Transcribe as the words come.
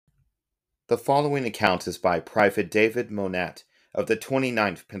The following account is by Private David Monat of the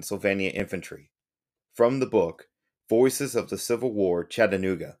 29th Pennsylvania Infantry, from the book Voices of the Civil War,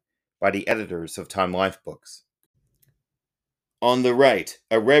 Chattanooga, by the editors of Time Life Books. On the right,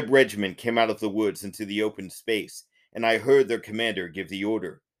 a Reb regiment came out of the woods into the open space, and I heard their commander give the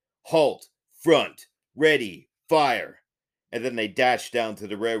order, "Halt! Front! Ready! Fire!" And then they dashed down to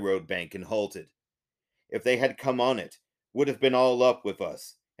the railroad bank and halted. If they had come on it, would have been all up with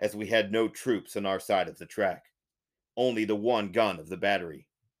us, as we had no troops on our side of the track. Only the one gun of the battery.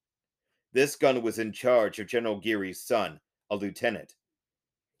 This gun was in charge of General Geary's son, a lieutenant.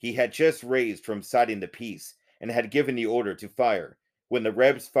 He had just raised from sighting the piece and had given the order to fire when the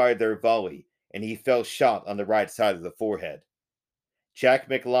Rebs fired their volley and he fell shot on the right side of the forehead. Jack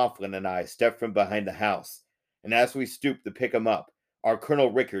McLaughlin and I stepped from behind the house, and as we stooped to pick him up, our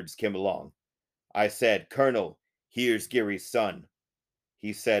Colonel Rickards came along. I said, "Colonel, here's Geary's son."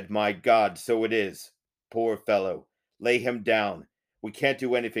 He said, "My God, so it is. Poor fellow. Lay him down. We can't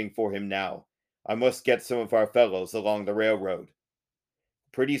do anything for him now. I must get some of our fellows along the railroad."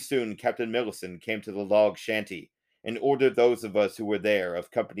 Pretty soon Captain Millicent came to the log shanty and ordered those of us who were there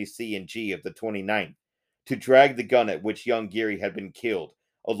of Company C and G of the 29th to drag the gun at which young Geary had been killed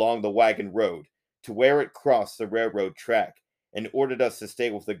along the wagon road to where it crossed the railroad track, and ordered us to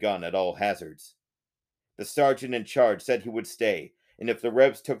stay with the gun at all hazards. The sergeant in charge said he would stay, and if the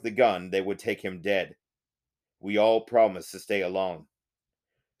Rebs took the gun, they would take him dead. We all promised to stay along.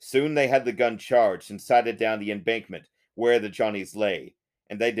 Soon they had the gun charged and sighted down the embankment where the Johnnies lay,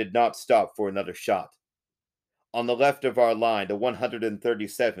 and they did not stop for another shot. On the left of our line, the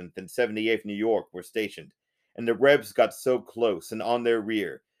 137th and 78th New York were stationed, and the Rebs got so close and on their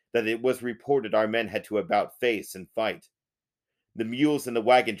rear that it was reported our men had to about face and fight. The mules in the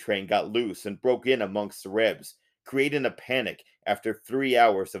wagon train got loose and broke in amongst the Rebs, creating a panic after 3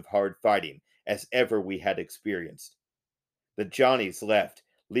 hours of hard fighting, as ever we had experienced. The Johnnies left,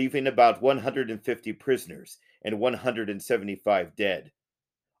 leaving about 150 prisoners and 175 dead.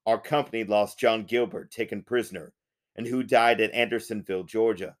 Our company lost John Gilbert, taken prisoner, and who died at Andersonville,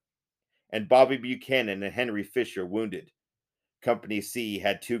 Georgia, and Bobby Buchanan and Henry Fisher wounded. Company C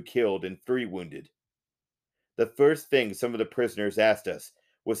had 2 killed and 3 wounded. The first thing some of the prisoners asked us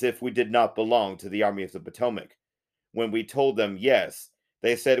was if we did not belong to the Army of the Potomac. When we told them yes,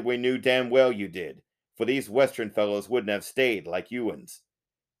 they said we knew damn well you did, for these Western fellows wouldn't have stayed like you uns.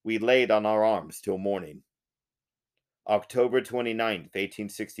 We laid on our arms till morning. October 29th,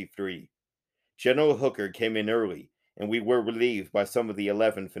 1863. General Hooker came in early, and we were relieved by some of the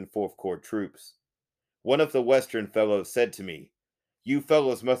 11th and 4th Corps troops. One of the Western fellows said to me, "You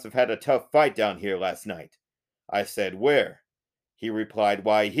fellows must have had a tough fight down here last night." I said, "Where?" He replied,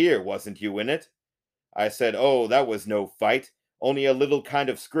 "Why, here, wasn't you in it?" I said, "Oh, that was no fight, only a little kind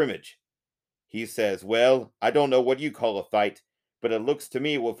of scrimmage." He says, "Well, I don't know what you call a fight, but it looks to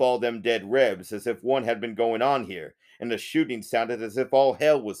me with all them dead Rebs as if one had been going on here, and the shooting sounded as if all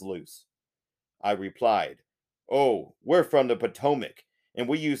hell was loose." I replied, "Oh, we're from the Potomac, and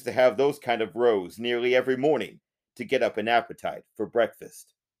we used to have those kind of rows nearly every morning to get up an appetite for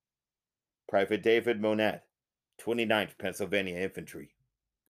breakfast." Private David Monat, 29th Pennsylvania Infantry.